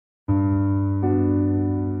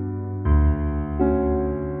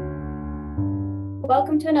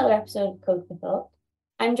welcome to another episode of Code for Thought.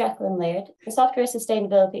 I'm Jacqueline Laird, the Software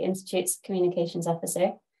Sustainability Institute's Communications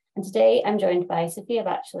Officer, and today I'm joined by Sophia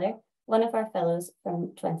Batchelor, one of our fellows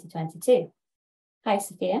from 2022. Hi,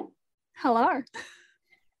 Sophia. Hello.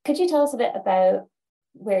 Could you tell us a bit about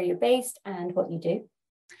where you're based and what you do?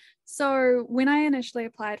 So when I initially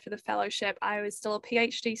applied for the fellowship, I was still a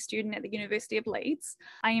PhD student at the University of Leeds.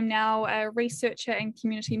 I am now a researcher and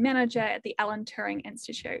community manager at the Alan Turing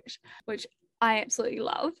Institute, which I absolutely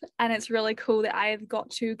love. And it's really cool that I have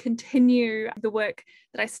got to continue the work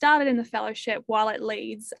that I started in the fellowship while at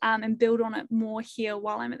Leeds and build on it more here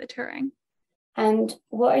while I'm at the Turing. And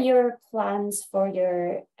what are your plans for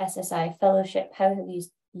your SSI fellowship? How have you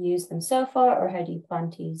used them so far, or how do you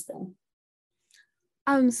plan to use them?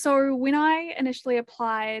 So when I initially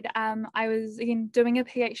applied, I was doing a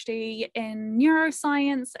PhD in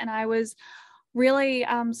neuroscience, and I was really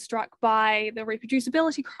struck by the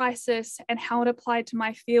reproducibility crisis and how it applied to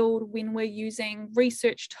my field when we're using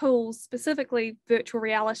research tools, specifically virtual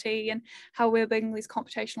reality, and how we're building these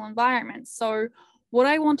computational environments. So what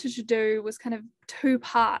I wanted to do was kind of two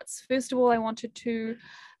parts. First of all, I wanted to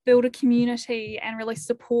build a community and really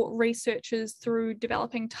support researchers through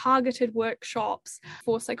developing targeted workshops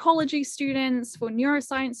for psychology students, for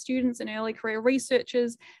neuroscience students and early career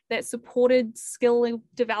researchers that supported skill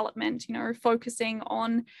development, focusing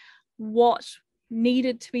on what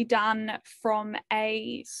needed to be done from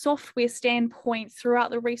a software standpoint throughout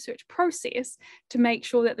the research process to make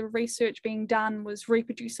sure that the research being done was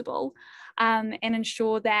reproducible, and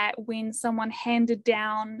ensure that when someone handed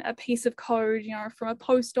down a piece of code, from a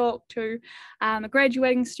postdoc to a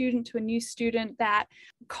graduating student to a new student, that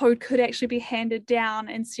code could actually be handed down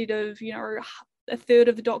instead of, a third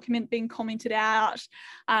of the document being commented out,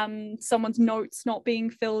 someone's notes not being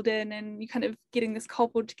filled in, and you kind of getting this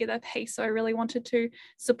cobbled together piece. So I really wanted to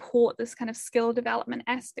support this kind of skill development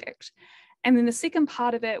aspect. And then the second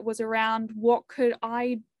part of it was around what could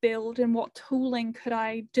I build and what tooling could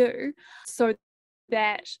I do so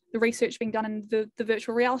that the research being done in the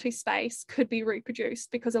virtual reality space could be reproduced,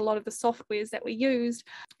 because a lot of the softwares that we used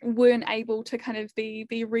weren't able to kind of be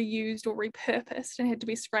reused or repurposed and had to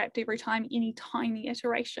be scrapped every time any tiny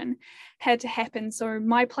iteration had to happen. So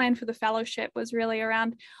my plan for the fellowship was really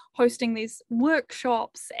around hosting these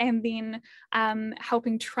workshops and then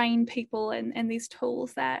helping train people in these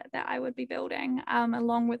tools that I would be building,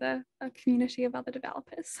 along with a community of other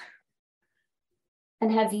developers.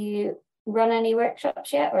 And have you run any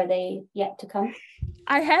workshops yet, or are they yet to come?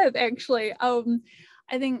 I have, actually.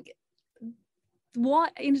 I think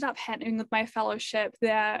what ended up happening with my fellowship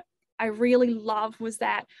that I really love was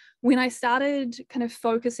that when I started kind of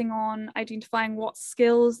focusing on identifying what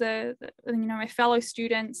skills my fellow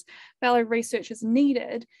students, fellow researchers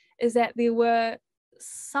needed, is that there were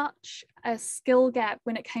such a skill gap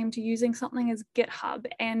when it came to using something as GitHub.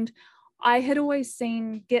 And I had always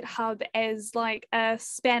seen GitHub as like a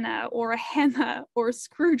spanner or a hammer or a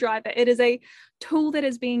screwdriver. It is a tool that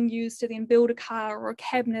is being used to then build a car or a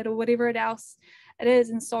cabinet or whatever else it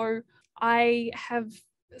is. And so I have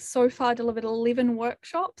so far delivered 11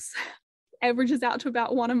 workshops, averages out to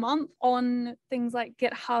about one a month, on things like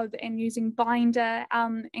GitHub and using Binder,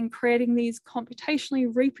 and creating these computationally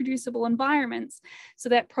reproducible environments so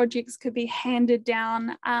that projects could be handed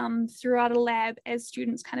down throughout a lab as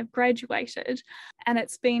students kind of graduated. And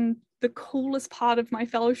it's been the coolest part of my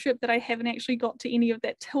fellowship that I haven't actually got to any of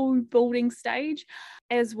that tool building stage,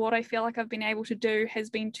 as what I feel like I've been able to do has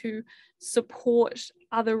been to support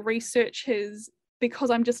other researchers, because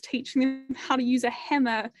I'm just teaching them how to use a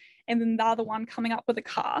hammer and then the other one coming up with a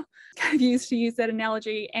car. I've used to use that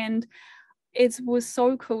analogy, and it was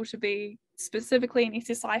so cool to be specifically an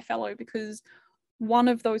SSI fellow, because one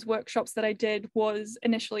of those workshops that I did was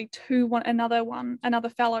initially to another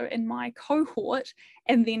fellow in my cohort,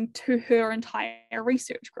 and then to her entire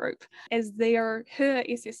research group, as her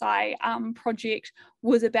SSI project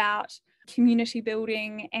was about community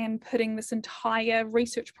building and putting this entire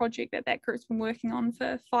research project that group's been working on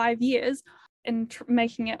for 5 years and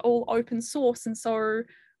making it all open source. And so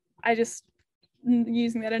I just,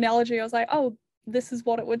 using that analogy, I was like, oh, this is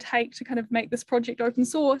what it would take to kind of make this project open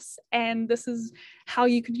source, and this is how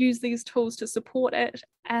you could use these tools to support it.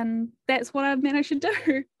 And that's what I've managed to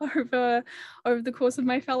do over the course of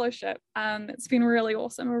my fellowship. It's been really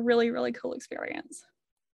awesome, a really, really cool experience.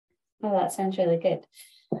 Oh, that sounds really good.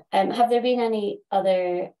 Have there been any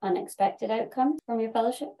other unexpected outcomes from your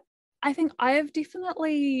fellowship? I think I have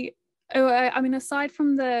definitely, I mean, aside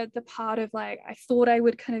from the part of like, I thought I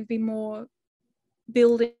would kind of be more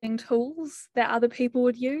building tools that other people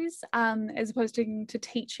would use, as opposed to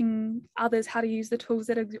teaching others how to use the tools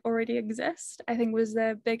that already exist, I think was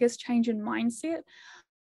the biggest change in mindset.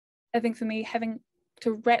 I think for me, having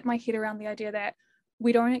to wrap my head around the idea that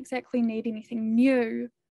we don't exactly need anything new,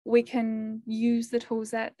 we can use the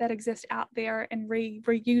tools that exist out there and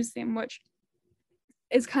reuse them, which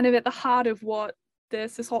is kind of at the heart of what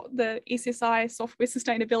the SSI software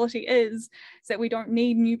sustainability is that we don't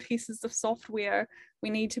need new pieces of software. We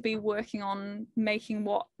need to be working on making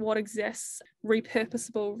what exists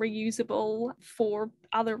repurposable, reusable for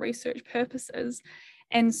other research purposes.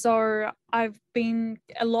 And so I've been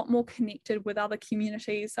a lot more connected with other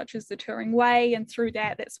communities such as the Turing Way, and through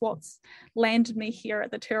that's what's landed me here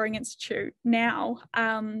at the Turing Institute now.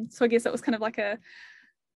 So I guess it was kind of like a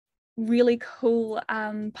really cool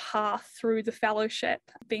path through the fellowship,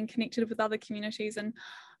 being connected with other communities and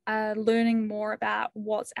learning more about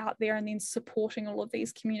what's out there and then supporting all of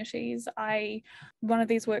these communities. One of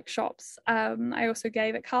these workshops I also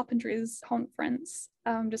gave at Carpentries conference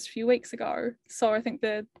just a few weeks ago. So I think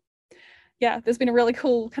there's been a really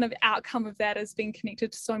cool kind of outcome of that, as being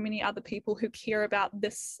connected to so many other people who care about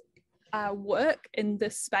this work in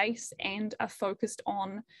this space and are focused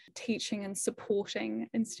on teaching and supporting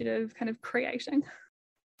instead of kind of creating.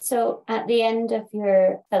 So at the end of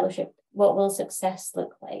your fellowship, what will success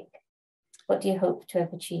look like? What do you hope to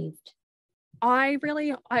have achieved? I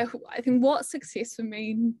think what success for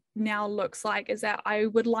me now looks like is that I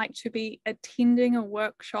would like to be attending a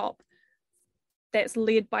workshop that's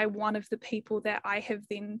led by one of the people that I have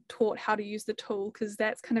then taught how to use the tool, because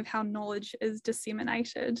that's kind of how knowledge is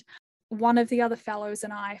disseminated. One of the other fellows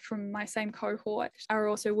and I from my same cohort are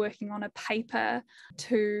also working on a paper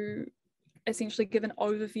to essentially give an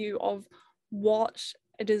overview of what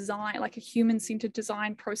a design, like a human-centered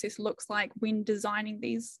design process, looks like when designing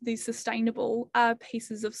these sustainable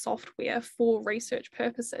pieces of software for research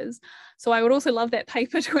purposes. So I would also love that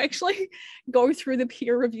paper to actually go through the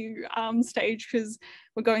peer review stage, because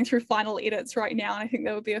we're going through final edits right now, and I think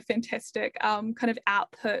that would be a fantastic kind of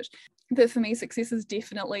output. But for me, success is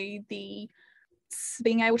definitely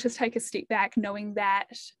being able to take a step back, knowing that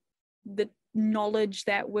the knowledge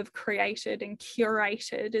that we've created and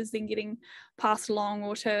curated is then getting passed along,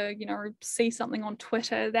 or to, see something on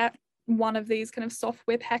Twitter that one of these kind of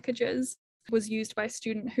software packages was used by a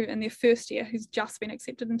student who in their first year who's just been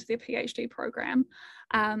accepted into their PhD program.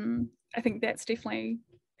 I think that's definitely,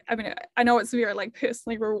 I know it's very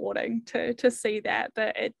personally rewarding to see that,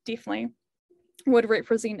 but it definitely would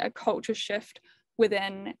represent a culture shift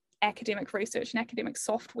within academic research and academic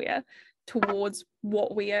software towards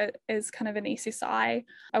what we are, as kind of an SSI,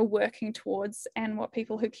 are working towards, and what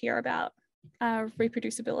people who care about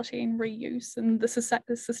reproducibility and reuse and the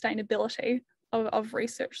sustainability of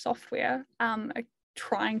research software are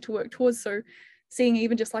trying to work towards. So seeing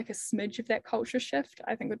even just like a smidge of that culture shift,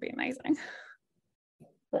 I think would be amazing.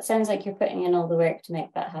 Well, it sounds like you're putting in all the work to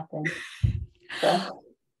make that happen. So.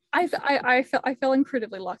 I feel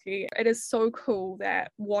incredibly lucky. It is so cool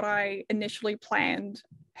that what I initially planned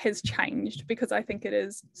has changed, because I think it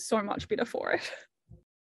is so much better for it.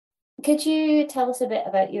 Could you tell us a bit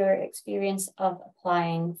about your experience of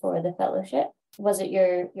applying for the fellowship? Was it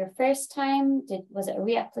your first time? Was it a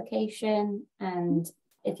reapplication? And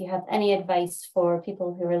if you have any advice for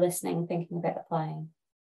people who are listening thinking about applying?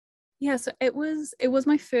 Yeah, so it was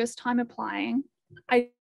my first time applying. I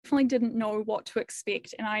definitely didn't know what to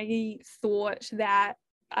expect, and I thought that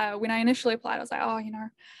when I initially applied, I was like,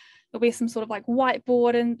 there'll be some sort of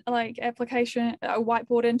whiteboard and application, a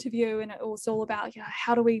whiteboard interview, and it was all about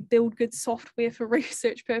how do we build good software for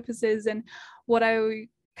research purposes. And what I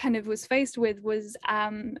kind of was faced with was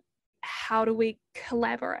how do we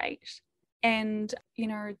collaborate? And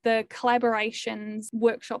the collaboration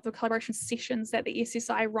sessions that the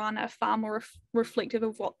SSI run are far more reflective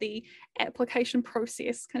of what the application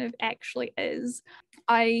process kind of actually is.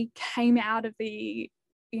 I came out of the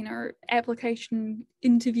application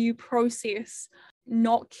interview process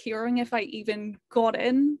not caring if I even got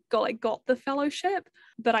the fellowship,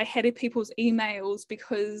 but I had people's emails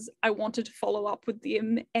because I wanted to follow up with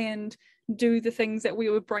them and do the things that we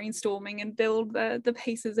were brainstorming and build the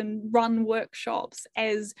pieces and run workshops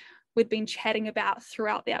as we'd been chatting about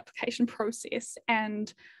throughout the application process.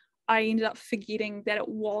 And I ended up forgetting that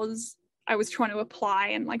I was trying to apply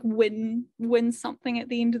and win something at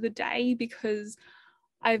the end of the day, because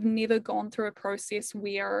I've never gone through a process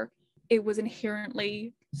where it was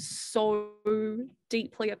inherently so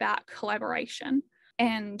deeply about collaboration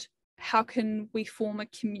and how can we form a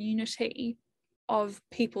community of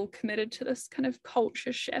people committed to this kind of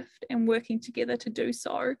culture shift and working together to do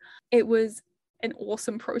so. It was an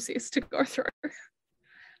awesome process to go through.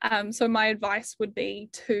 So my advice would be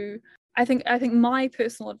I think my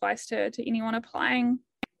personal advice to anyone applying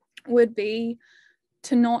would be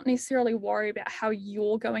to not necessarily worry about how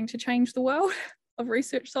you're going to change the world of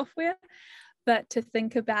research software, but to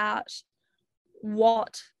think about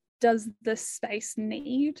what does this space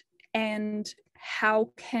need and how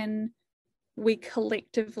can we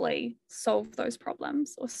collectively solve those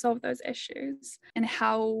problems or solve those issues, and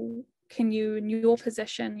how can you, in your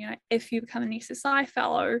position, if you become an SSI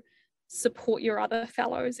fellow, support your other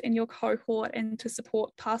fellows in your cohort and to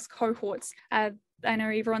support past cohorts. I know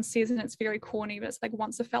everyone says, and it's very corny, but it's like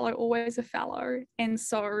once a fellow, always a fellow. And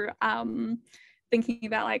so thinking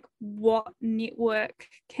about like what network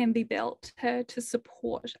can be built to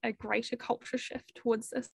support a greater culture shift towards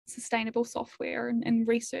this sustainable software and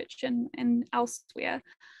research and elsewhere.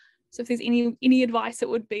 So if there's any advice, it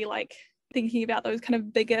would be like thinking about those kind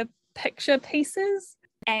of bigger picture pieces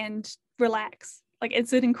and relax. Like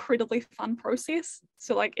it's an incredibly fun process.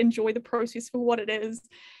 So like enjoy the process for what it is.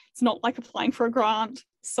 It's not like applying for a grant.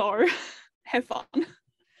 So have fun.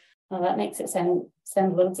 Well, that makes it sound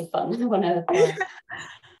loads of fun. I want to apply.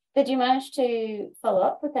 Did you manage to follow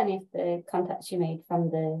up with any of the contacts you made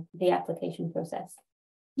from the application process?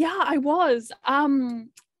 Yeah, I was.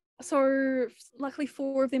 So luckily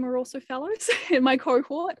 4 of them are also fellows in my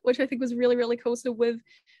cohort, which I think was really, really cool. So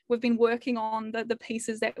we've been working on the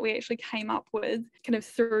pieces that we actually came up with kind of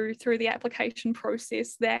through the application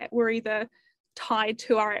process that were either tied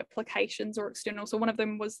to our applications or external. So one of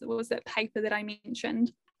them was that paper that I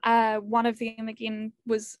mentioned. One of them, again,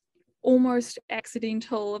 was almost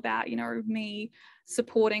accidental about, me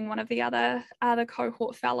supporting one of the other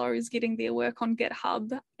cohort fellows getting their work on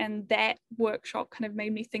GitHub. And that workshop kind of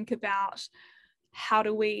made me think about how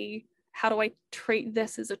do I treat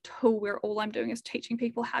this as a tool where all I'm doing is teaching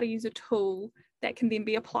people how to use a tool that can then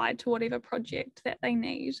be applied to whatever project that they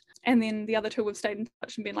need. And then the other 2 have stayed in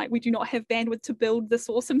touch and been like, we do not have bandwidth to build this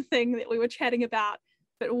awesome thing that we were chatting about,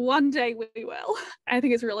 but one day we will. I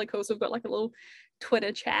think it's really cool. So we've got like a little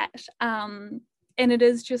Twitter chat. And it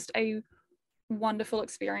is just a wonderful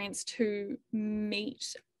experience to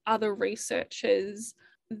meet other researchers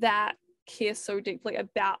that care so deeply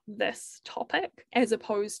about this topic, as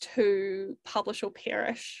opposed to publish or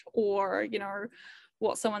perish, or,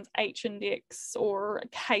 what someone's H index or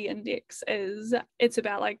K index is. It's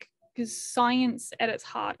about like, because science at its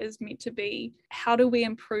heart is meant to be, how do we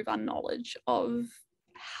improve our knowledge of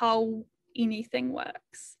how anything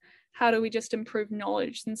works? How do we just improve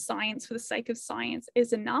knowledge? And science for the sake of science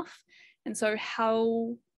is enough. And so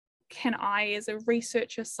how can I, as a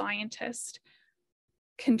researcher scientist,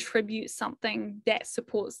 contribute something that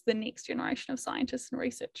supports the next generation of scientists and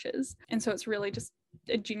researchers? And so it's really just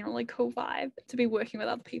a generally cool vibe to be working with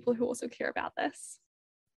other people who also care about this.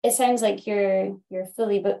 It sounds like you're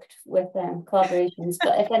fully booked with collaborations,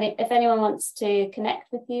 but if anyone wants to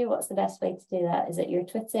connect with you, what's the best way to do that? Is it your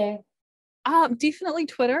Twitter? Definitely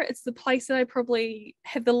Twitter. It's the place that I probably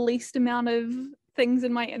have the least amount of things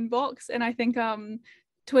in my inbox, and I think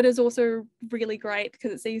Twitter is also really great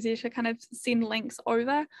because it's easier to kind of send links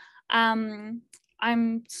over.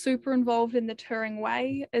 I'm super involved in the Turing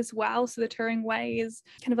Way as well. So the Turing Way is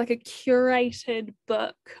kind of like a curated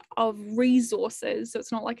book of resources. So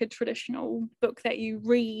it's not like a traditional book that you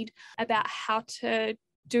read about how to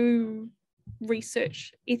do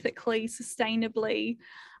research ethically, sustainably,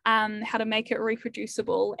 how to make it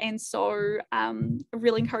reproducible. And so I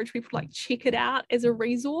really encourage people to like check it out as a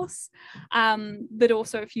resource. But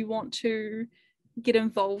also if you want to get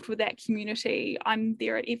involved with that community, I'm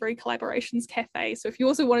there at every collaborations cafe. So if you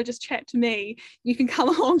also want to just chat to me, you can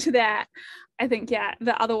come along to that. I think, yeah,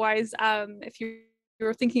 but otherwise, if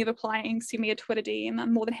you're thinking of applying, send me a Twitter DM.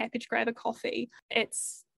 I'm more than happy to grab a coffee.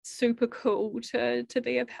 It's super cool to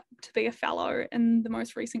be a fellow in the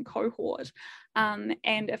most recent cohort. And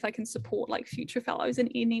if I can support like future fellows in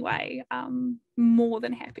any way, more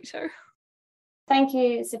than happy to. Thank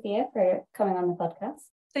you, Sophia, for coming on the podcast.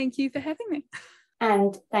 Thank you for having me.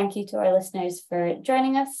 And thank you to our listeners for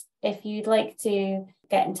joining us. If you'd like to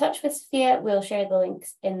get in touch with Sophia, we'll share the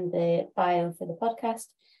links in the bio for the podcast.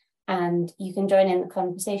 And you can join in the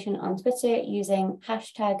conversation on Twitter using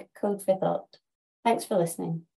 #CodeForThought. Thanks for listening.